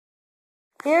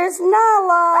Here's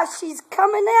Nala. She's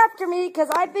coming after me because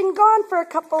I've been gone for a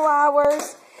couple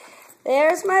hours.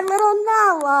 There's my little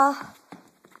Nala.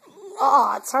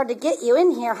 Oh, it's hard to get you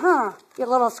in here, huh? You a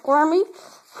little squirmy?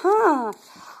 Huh?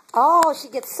 Oh, she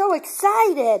gets so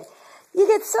excited. You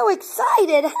get so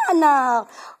excited, huh, now?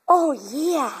 Oh,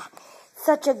 yeah.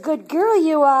 Such a good girl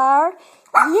you are.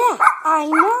 Yeah, I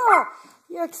know.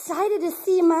 You're excited to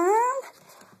see Mom?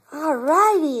 All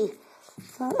righty.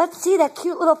 Let's see that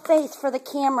cute little face for the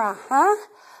camera, huh?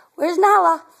 Where's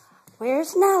Nala?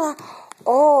 Where's Nala?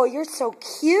 Oh, you're so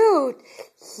cute.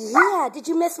 Yeah, did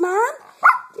you miss Mom?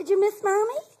 Did you miss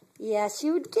Mommy? Yes,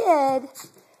 you did.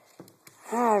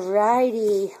 All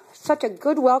righty. Such a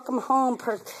good welcome home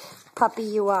puppy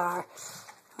you are.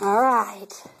 All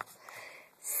right.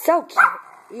 So cute.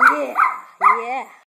 Yeah, yeah.